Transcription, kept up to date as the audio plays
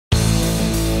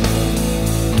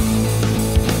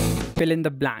Fill in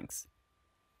the blanks.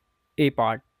 A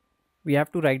part. We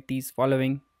have to write these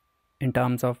following in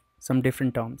terms of some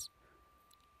different terms.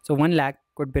 So 1 lakh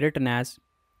could be written as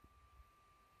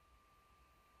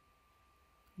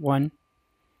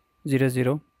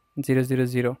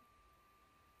 1,000,000.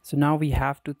 So now we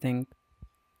have to think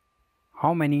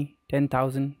how many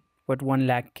 10,000 would 1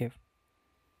 lakh give.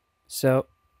 So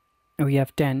we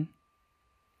have 10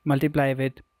 multiply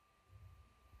with,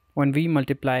 when we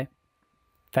multiply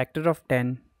factor of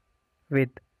 10 with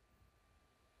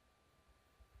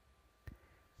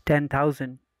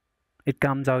 10,000, it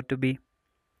comes out to be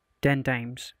 10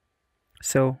 times.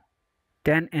 So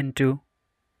 10 into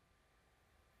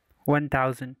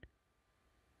 1,000,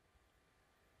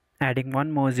 adding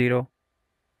one more zero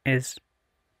is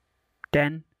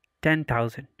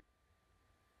 10,000,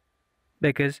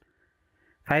 because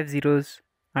 5 zeros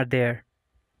are there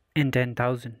in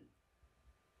 10,000.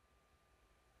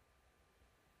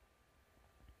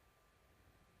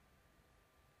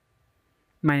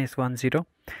 Minus 1 0,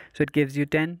 so it gives you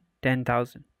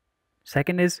 10,000.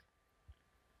 Second is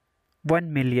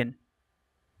 1 million.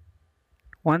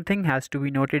 One thing has to be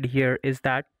noted here is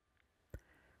that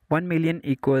 1 million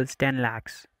equals 10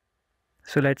 lakhs.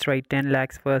 So let's write 10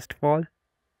 lakhs first of all.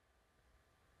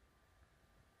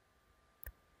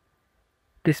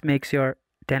 This makes your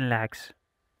 10 lakhs.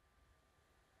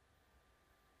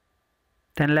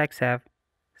 10 lakhs have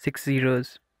 6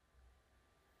 zeros.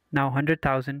 Now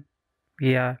 100,000,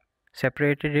 we have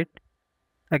separated it.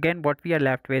 Again, what we are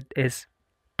left with is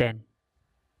 10.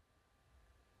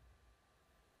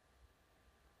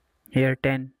 Here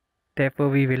 10, therefore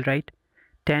we will write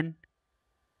 10.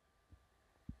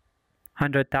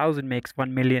 100,000 makes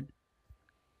 1 million.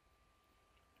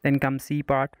 Then comes C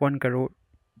part, 1 crore.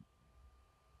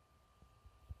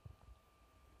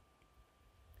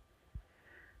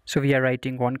 So we are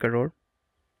writing 1 crore.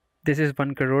 This is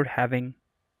 1 crore having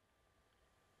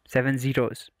 7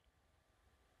 zeros.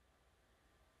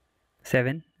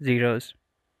 7 zeros.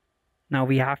 Now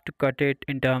we have to cut it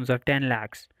in terms of 10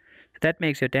 lakhs. So that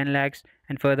makes your 10 lakhs,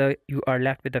 and further you are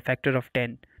left with a factor of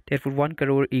 10. Therefore 1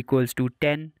 crore equals to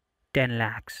 10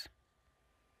 lakhs.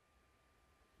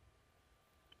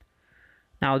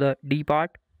 Now the D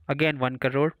part, again 1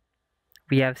 crore.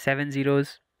 We have 7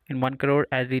 zeros in 1 crore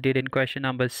as we did in question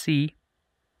number C.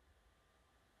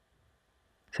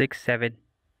 6, 7.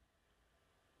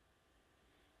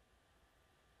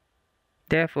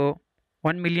 Therefore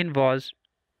 1 million was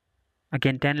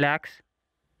again 10 lakhs.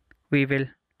 We will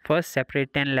first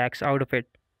separate 10 lakhs out of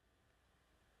it.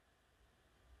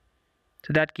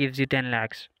 So that gives you 10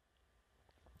 lakhs.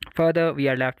 Further, we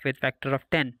are left with factor of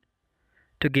 10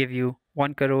 to give you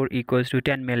 1 crore equals to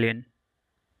 10 million.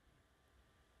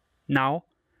 Now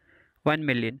 1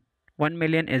 million. 1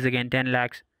 million is again 10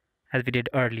 lakhs as we did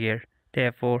earlier.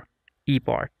 Therefore E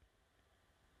part.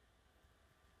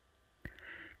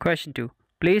 Question 2.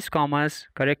 Place commas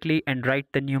correctly and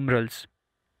write the numerals.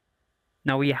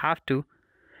 Now we have to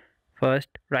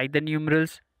first write the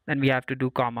numerals, then we have to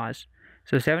do commas.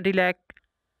 So 70 lakh,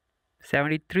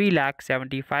 73 lakh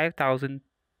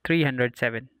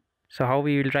 75,307. So how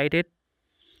we will write it?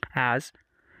 As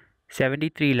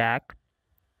 73 lakh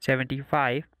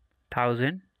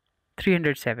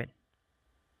 75,307.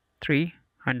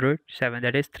 307,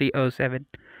 that is 307.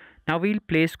 Now we'll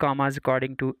place commas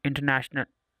according to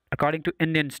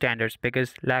Indian standards,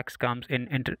 because lakhs comes in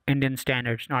Indian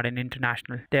standards, not in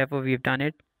international. Therefore we've done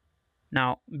it.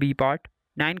 Now B part,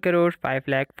 9 crore 5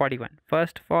 lakh 41.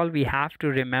 First of all, we have to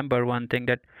remember one thing,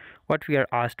 that what we are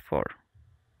asked for.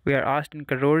 We are asked in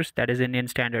crores, that is Indian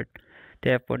standard.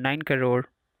 Therefore 9 crore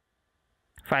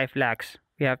 5 lakhs.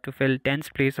 We have to fill tens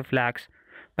place of lakhs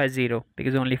by 0,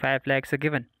 because only 5 lakhs are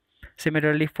given.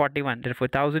 Similarly 41, therefore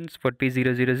thousands would be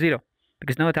 0, 0, 0,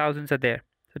 because no thousands are there.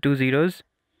 So 2 zeros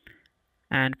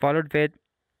and followed with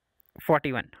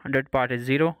 41. 100 part is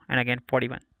 0 and again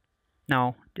 41.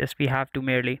 Now just we have to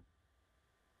merely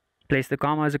place the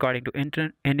commas according to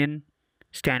Indian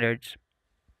standards.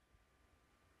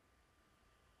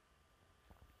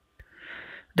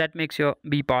 That makes your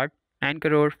B part, 9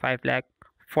 crore 5 lakh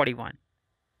 41.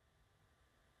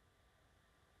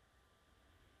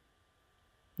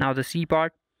 Now the C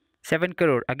part, 7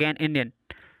 crore, again Indian,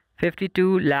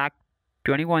 52 lakh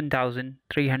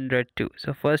 21,302.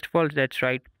 So first of all, let's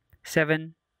write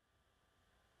 7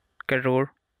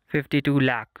 crore 52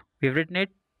 lakh. We've written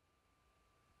it.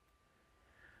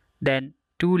 Then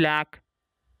 2 lakh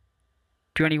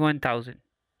 21,000.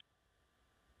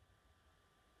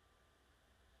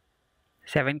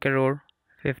 7 crore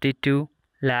 52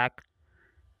 lakh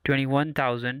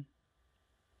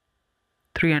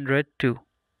 21,302.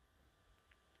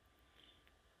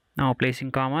 Now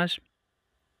placing commas,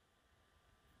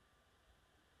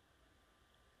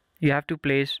 you have to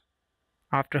place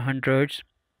after hundreds,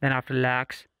 then after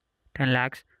lakhs, 10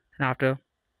 lakhs, and after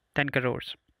 10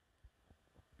 crores.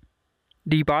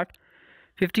 D part,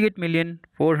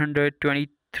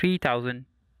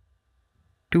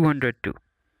 58,423,202.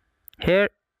 Here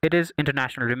it is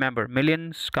international. Remember,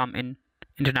 millions come in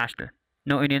international.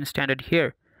 No Indian standard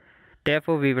here.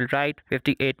 Therefore, we will write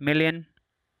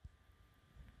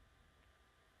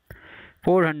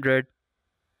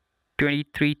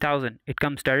 58,423,000. It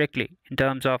comes directly in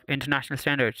terms of international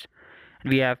standards.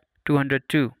 And we have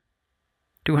 202.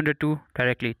 202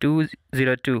 directly,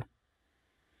 202.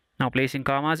 Now placing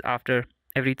commas after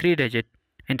every 3 digit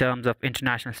in terms of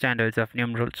international standards of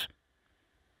numerals.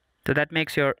 So that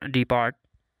makes your D part.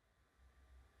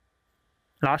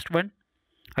 Last one,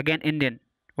 again Indian.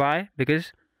 Why?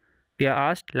 Because we are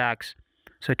asked lakhs.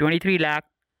 So 23 lakh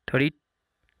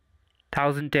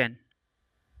 30,010.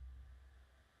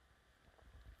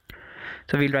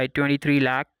 So we'll write 23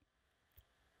 lakh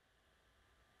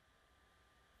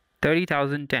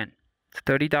 30,010. So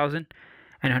 30,000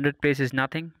 and 100 place is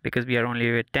nothing because we are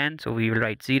only with 10. So we will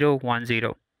write 0, 1,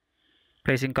 0.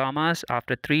 Placing commas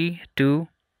after 3, 2,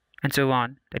 and so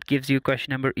on. That gives you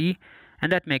question number E,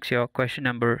 and that makes your question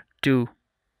number 2.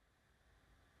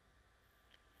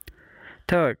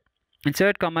 Third,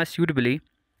 insert commas suitably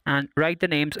and write the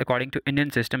names according to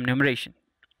Indian system numeration.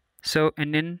 So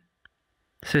Indian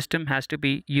system has to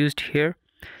be used here.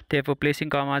 Therefore, placing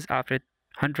commas after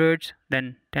hundreds,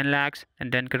 then 10 lakhs,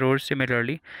 and 10 crores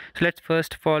similarly. So let's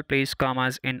first of all place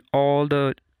commas in all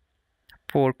the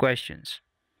 4 questions.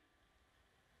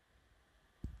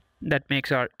 That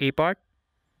makes our A part.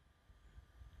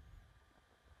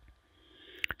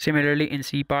 Similarly, in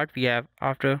C part, we have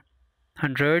after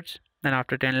hundreds, then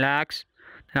after 10 lakhs,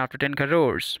 then after 10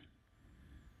 crores.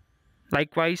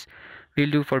 Likewise,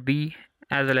 we'll do for B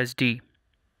as well as D.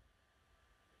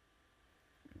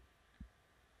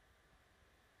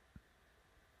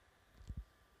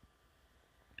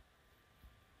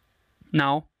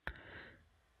 Now,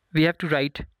 we have to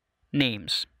write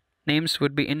names. Names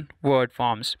would be in word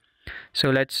forms. So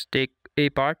let's take A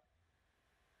part.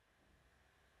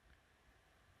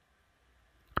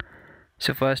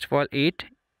 So first of all, 8,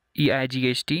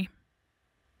 EIGHT.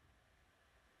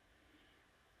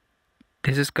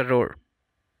 This is crore.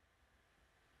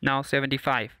 Now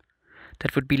 75.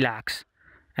 That would be lakhs.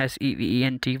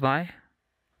 SEVENTY. 5,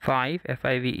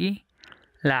 FIVE.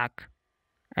 Lakh.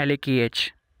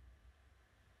 LAKH.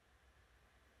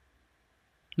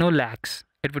 No lakhs.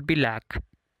 It would be lakh.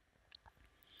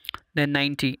 Then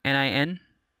 90, NINETY.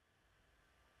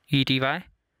 5,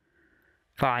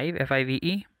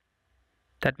 FIVE.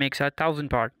 That makes our 1000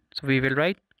 part. So we will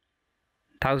write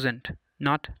 1000,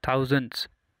 not thousands.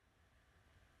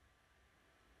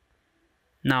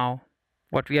 Now,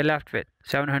 what we are left with?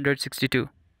 762.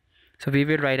 So we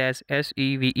will write as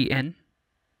SEVEN.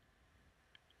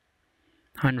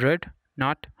 100,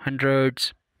 not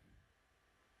hundreds.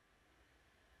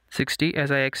 60,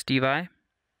 SIXTY.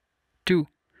 2,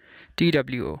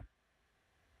 TWO.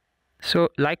 So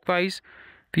likewise,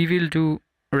 we will do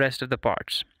rest of the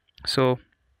parts. So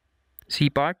C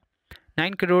part,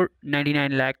 9 crore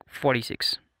 99 lakh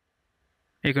 46.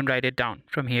 You can write it down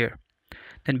from here.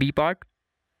 Then B part,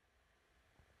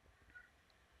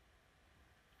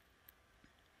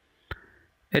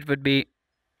 it would be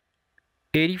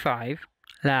 85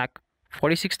 lakh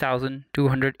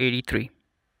 46,283.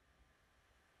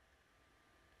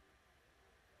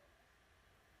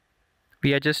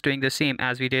 We are just doing the same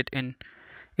as we did in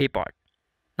A part.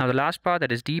 Now the last part,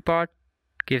 that is D part,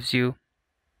 gives you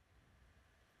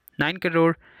 9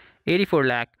 crore 84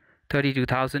 lakh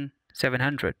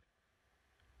 32,700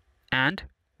 and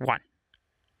 1.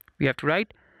 We have to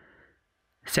write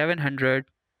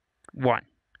 701.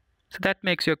 So that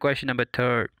makes your question number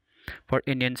 3rd for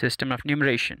Indian system of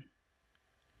numeration.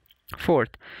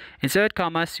 4th, insert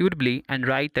commas suitably and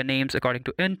write the names according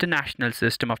to international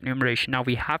system of numeration. Now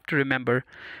we have to remember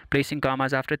placing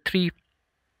commas after 3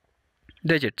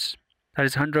 digits. That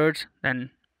is hundreds,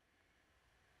 then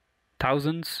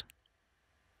thousands,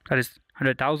 that is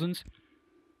 100,000s,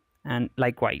 and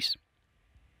likewise.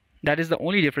 That is the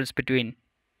only difference between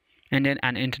Indian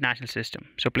and international system.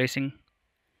 So placing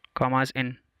commas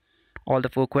in all the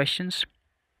 4 questions.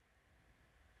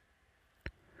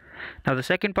 Now the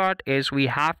second part is we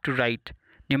have to write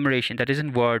numeration, that is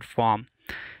in word form,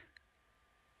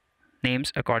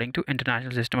 names according to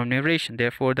international system of numeration.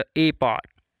 Therefore the A part,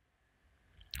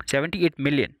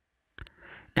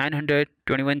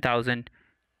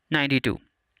 78,921,092.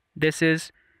 This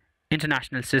is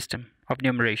international system of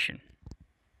numeration.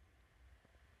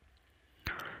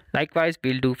 Likewise,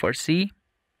 we'll do for C.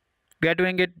 We are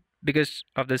doing it because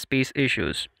of the space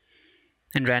issues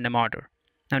in random order.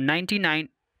 Now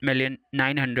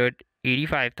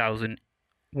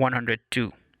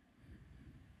 99,985,102.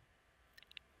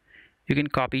 You can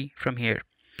copy from here.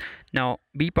 Now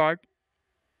B part,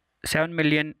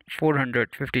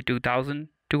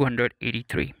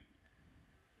 7,452,283.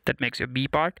 That makes your B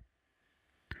part.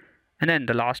 And then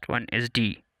the last one is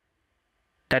D.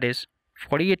 That is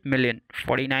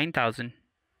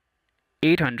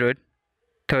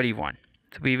 48,049,831.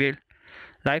 So we will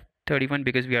write 31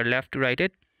 because we are left to write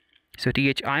it. So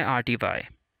THIRTY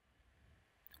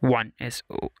 1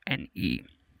 SONE.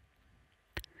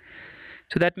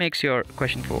 So that makes your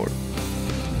question 4.